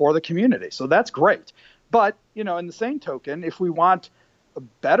the community. So that's great. But, in the same token, if we want a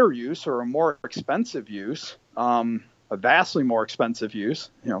better use or a more expensive use, a vastly more expensive use,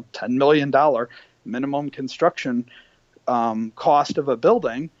 $10 million minimum construction cost of a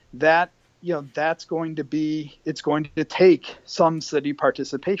building, it's going to take some city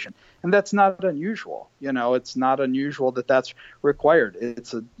participation. And that's not unusual. It's not unusual that that's required.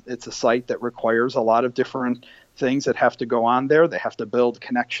 It's a site that requires a lot of different things that have to go on there. They have to build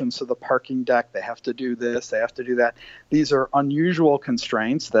connections to the parking deck. They have to do this. They have to do that. These are unusual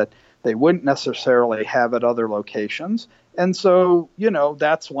constraints that they wouldn't necessarily have at other locations. And so,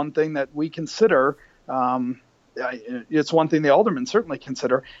 that's one thing that we consider. It's one thing the aldermen certainly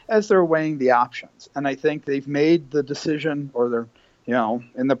consider as they're weighing the options. And I think they've made the decision, or they're,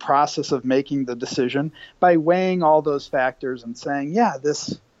 in the process of making the decision by weighing all those factors and saying, yeah,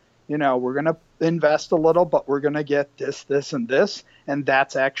 this, we're going to invest a little, but we're going to get this, this, and this. And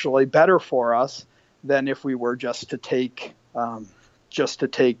that's actually better for us than if we were just to take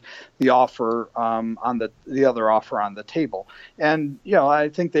the offer on the other offer on the table. And, I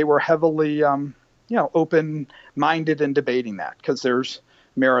think they were heavily, open-minded in debating that, because there's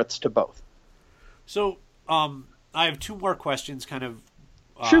merits to both. So I have two more questions, kind of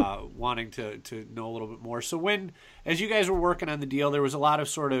wanting to know a little bit more. So as you guys were working on the deal, there was a lot of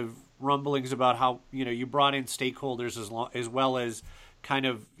sort of rumblings about how, you brought in stakeholders as well as kind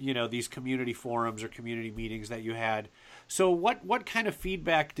of, these community forums or community meetings that you had. So what kind of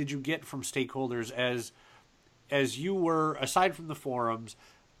feedback did you get from stakeholders as you were, aside from the forums,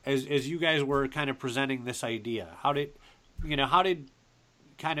 as you guys were kind of presenting this idea? How did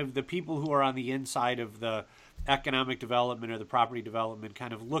kind of the people who are on the inside of the economic development or the property development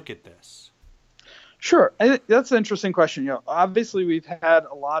kind of look at this? Sure. I think that's an interesting question. Obviously we've had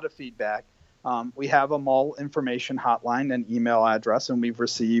a lot of feedback. We have a mall information hotline and email address, and we've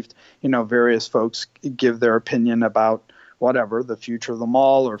received, various folks give their opinion about whatever, the future of the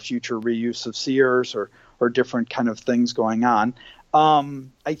mall or future reuse of Sears or different kind of things going on.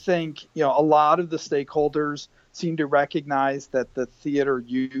 I think, a lot of the stakeholders seem to recognize that the theater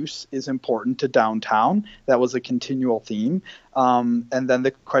use is important to downtown. That was a continual theme. And then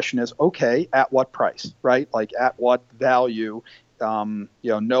the question is, okay, at what price, right? Like at what value?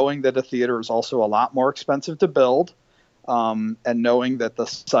 Knowing that a theater is also a lot more expensive to build, and knowing that the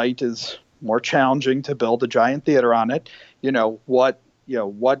site is more challenging to build a giant theater on it, at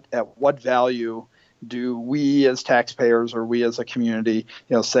what value do we as taxpayers or we as a community,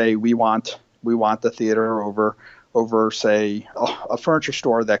 say we want the theater over say a furniture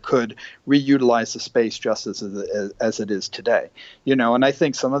store that could reutilize the space just as it is today, and I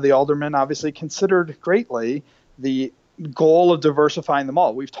think some of the aldermen obviously considered greatly the goal of diversifying the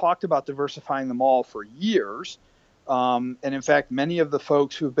mall. We've talked about diversifying the mall for years. And in fact, many of the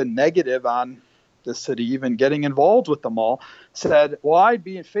folks who've been negative on the city even getting involved with the mall said, well, I'd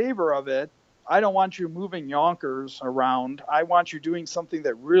be in favor of it. I don't want you moving Yonkers around. I want you doing something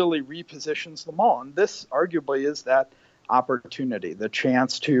that really repositions the mall. And this arguably is that opportunity, the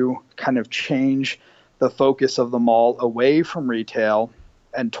chance to kind of change the focus of the mall away from retail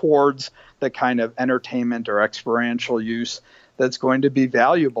and towards the kind of entertainment or experiential use that's going to be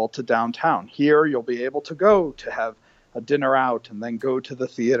valuable to downtown. Here, you'll be able to go to have a dinner out and then go to the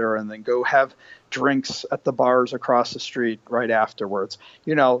theater and then go have drinks at the bars across the street right afterwards.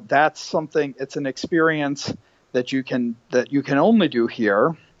 That's something, it's an experience that you can only do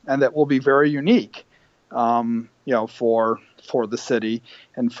here and that will be very unique, for for the city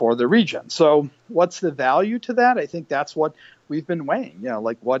and for the region. So what's the value to that? I think that's what we've been weighing.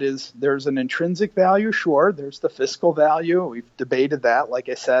 Like there's an intrinsic value, sure. There's the fiscal value. We've debated that, like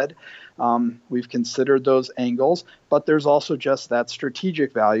I said. We've considered those angles, but there's also just that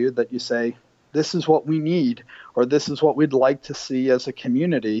strategic value that you say, this is what we need, or this is what we'd like to see as a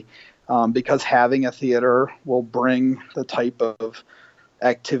community, because having a theater will bring the type of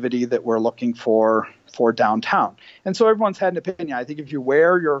activity that we're looking for downtown. And so everyone's had an opinion. I think if you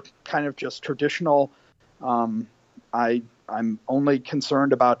wear your kind of just traditional, I'm only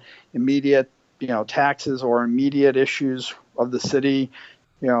concerned about immediate, taxes or immediate issues of the city,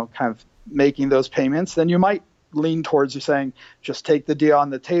 kind of making those payments, then you might lean towards you saying, just take the deal on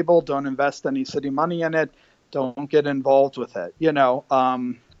the table, don't invest any city money in it, don't get involved with it,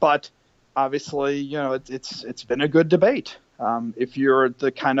 but obviously, it's been a good debate. If you're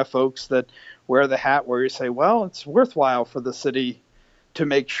the kind of folks that wear the hat where you say, well, it's worthwhile for the city to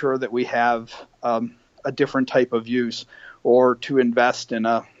make sure that we have a different type of use, or to invest in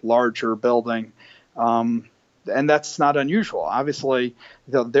a larger building. And that's not unusual. Obviously,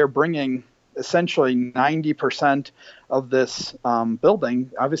 they're bringing essentially 90% of this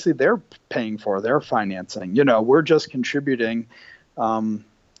building. Obviously, they're paying for, they're financing. We're just contributing, a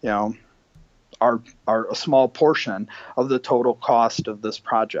small portion of the total cost of this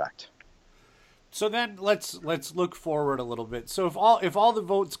project. So then let's look forward a little bit. So if all the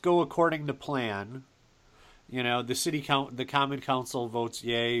votes go according to plan, the Common Council votes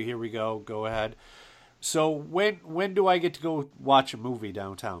yay, here we go ahead. So when do I get to go watch a movie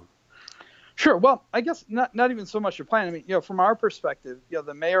downtown? Sure. Well, I guess not even so much your plan. I mean, from our perspective,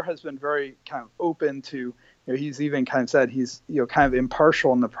 the mayor has been very kind of open to, he's even kind of said he's, kind of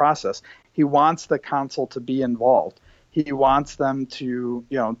impartial in the process. He wants the council to be involved. He wants them to,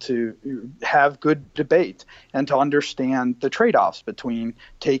 to have good debate and to understand the trade-offs between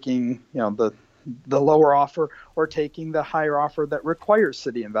taking, the lower offer or taking the higher offer that requires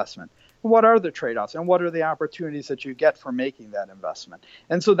city investment. What are the trade-offs and what are the opportunities that you get for making that investment?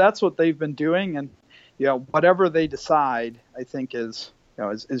 And so that's what they've been doing. And, whatever they decide, I think is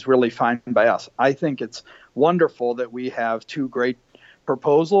really fine by us. I think it's wonderful that we have two great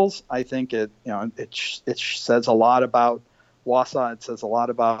proposals. I think it says a lot about Wausau. It says a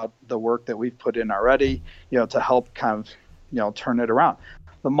lot about the work that we've put in already, to help kind of, turn it around.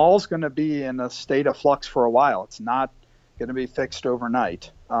 The mall's going to be in a state of flux for a while. It's not going to be fixed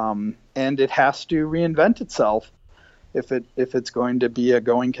overnight. And it has to reinvent itself if it's going to be a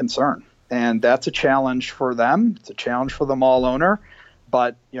going concern. And that's a challenge for them. It's a challenge for the mall owner.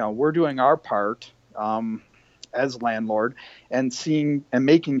 But, we're doing our part as landlord and seeing and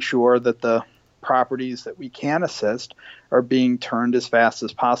making sure that the properties that we can assist are being turned as fast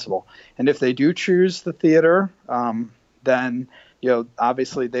as possible. And if they do choose the theater, then,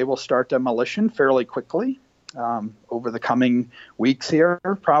 obviously they will start demolition fairly quickly. Over the coming weeks here,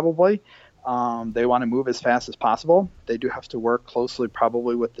 probably. They want to move as fast as possible. They do have to work closely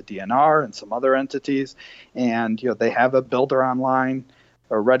probably with the DNR and some other entities. And, they have a builder online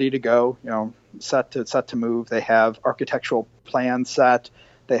or ready to go, set to move. They have architectural plans set.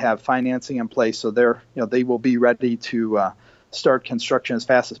 They have financing in place. So they will be ready to start construction as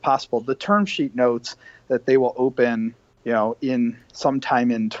fast as possible. The term sheet notes that they will open, in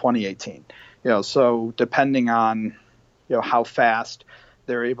sometime in 2018. So depending on, how fast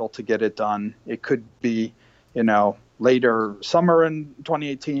they're able to get it done, it could be, later summer in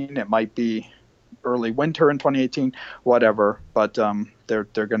 2018. It might be early winter in 2018, whatever. But they're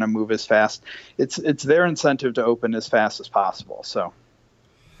going to move as fast. It's their incentive to open as fast as possible. So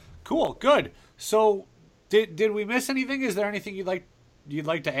cool, good. So did we miss anything? Is there anything you'd like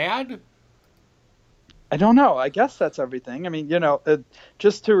to add? I don't know. I guess that's everything. I mean,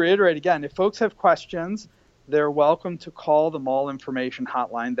 just to reiterate again, if folks have questions, they're welcome to call the mall information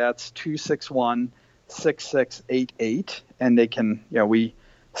hotline. That's 261-6688. And they can, we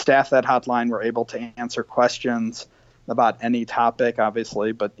staff that hotline. We're able to answer questions about any topic,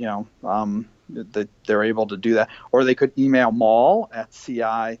 obviously, but, they're able to do that. Or they could email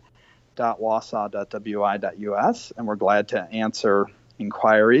mall@ci.wausau.wi.us, and we're glad to answer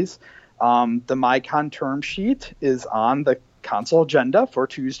inquiries. The MyCon term sheet is on the council agenda for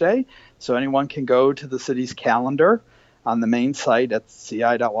Tuesday, so anyone can go to the city's calendar on the main site at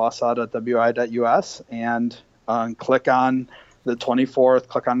ci.wausau.wi.us and click on the 24th,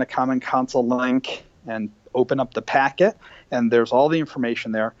 click on the Common Council link and open up the packet, and there's all the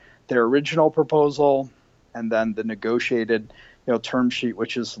information there. Their original proposal and then the negotiated term sheet,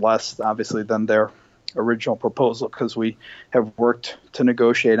 which is less obviously than their original proposal because we have worked to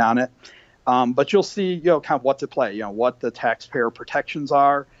negotiate on it. But you'll see, kind of what's at play, what the taxpayer protections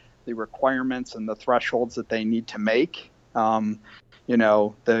are, the requirements and the thresholds that they need to make.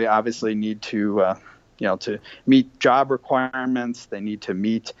 They obviously need to meet job requirements. They need to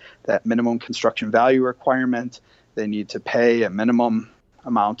meet that minimum construction value requirement. They need to pay a minimum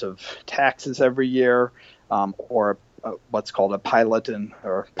amount of taxes every year, or what's called a pilot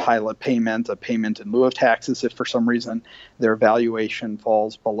payment, a payment in lieu of taxes if for some reason their valuation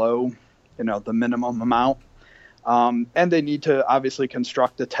falls below, the minimum amount. And they need to obviously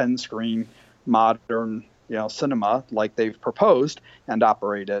construct a 10-screen modern, cinema like they've proposed and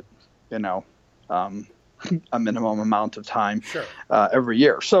operate it, a minimum amount of time every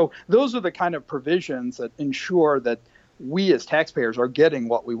year. So those are the kind of provisions that ensure that we as taxpayers are getting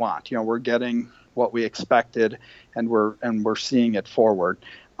what we want. We're getting what we expected, and we're seeing it forward.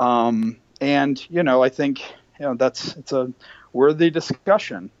 I think it's a worthy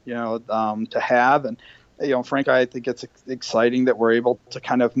discussion to have. And frankly, I think it's exciting that we're able to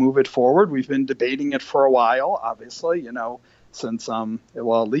kind of move it forward. We've been debating it for a while, obviously, since at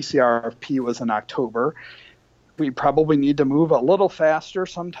least the RFP was in October. We probably need to move a little faster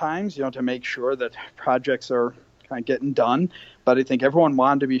sometimes, to make sure that projects are kind of getting done. But I think everyone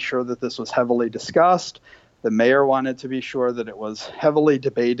wanted to be sure that this was heavily discussed. The mayor wanted to be sure that it was heavily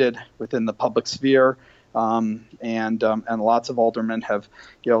debated within the public sphere. And lots of aldermen have,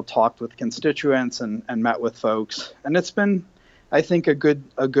 talked with constituents and met with folks. And it's been, I think, a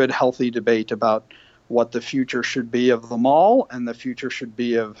good healthy debate about what the future should be of the mall and the future should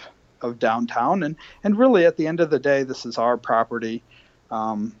be of downtown. And really, at the end of the day, this is our property.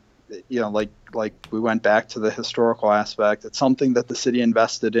 Like we went back to the historical aspect. It's something that the city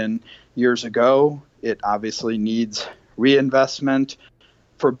invested in years ago. It obviously needs reinvestment,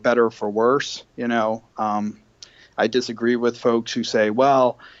 for better or for worse. I disagree with folks who say,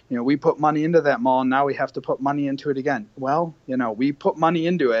 well, we put money into that mall and now we have to put money into it again. Well, we put money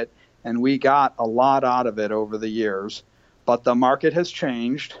into it and we got a lot out of it over the years, but the market has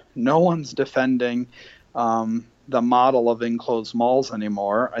changed. No one's defending the model of enclosed malls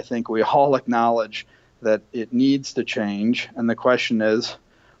anymore. I think we all acknowledge that it needs to change. And the question is,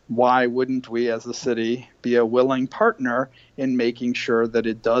 why wouldn't we as a city be a willing partner in making sure that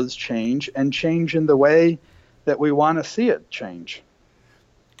it does change and change in the way that we want to see it change?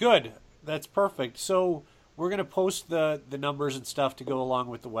 Good. That's perfect. So we're going to post the numbers and stuff to go along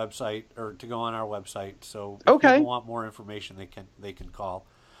with the website, or to go on our website. So if people want more information, they can call.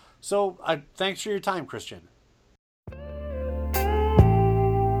 So thanks for your time, Christian.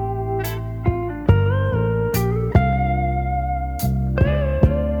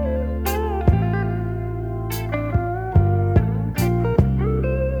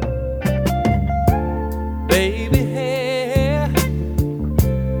 Baby hair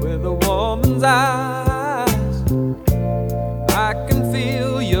with a woman's eyes, I can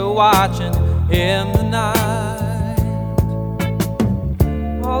feel you watching in the night.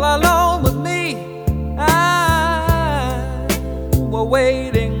 All alone with me, we're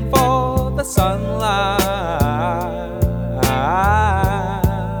waiting for the sunlight.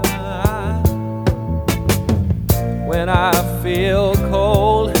 When I feel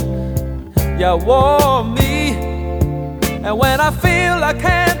cold, you warm me. And when I feel I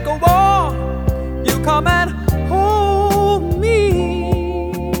can't go on, you come and hold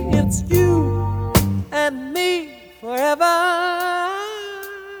me. It's you and me forever.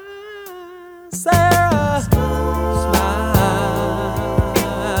 Sarah, smile.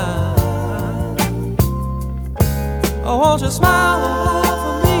 Oh, won't you smile and laugh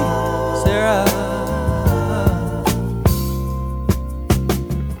for me, Sarah?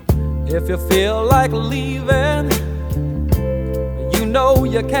 If you feel like leaving, you know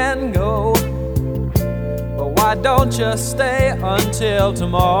you can go, but why don't you stay until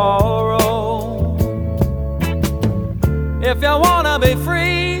tomorrow? If you wanna be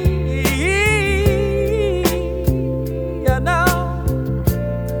free,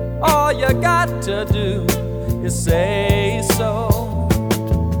 all you got to do is say so.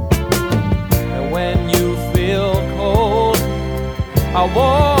 And when you feel cold, I'll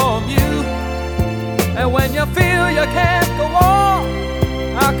warm you. And when you feel you can't go on,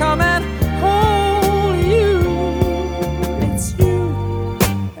 I'll come and hold you. It's you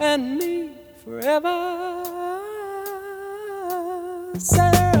and me forever.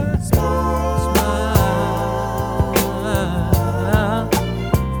 Sarah, smile.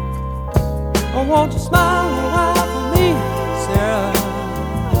 Oh, won't you smile a while for me, Sarah?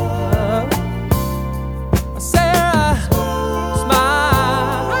 Sarah, smile.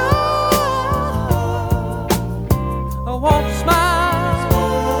 Oh, won't you smile a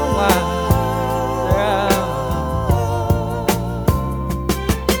while?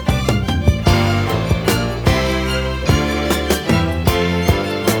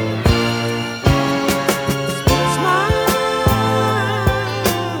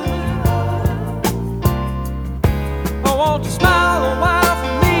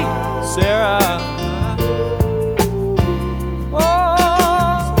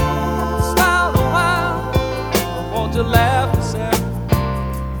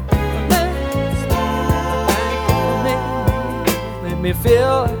 me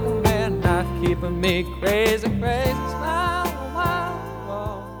feel like a man, not keeping me crazy, crazy.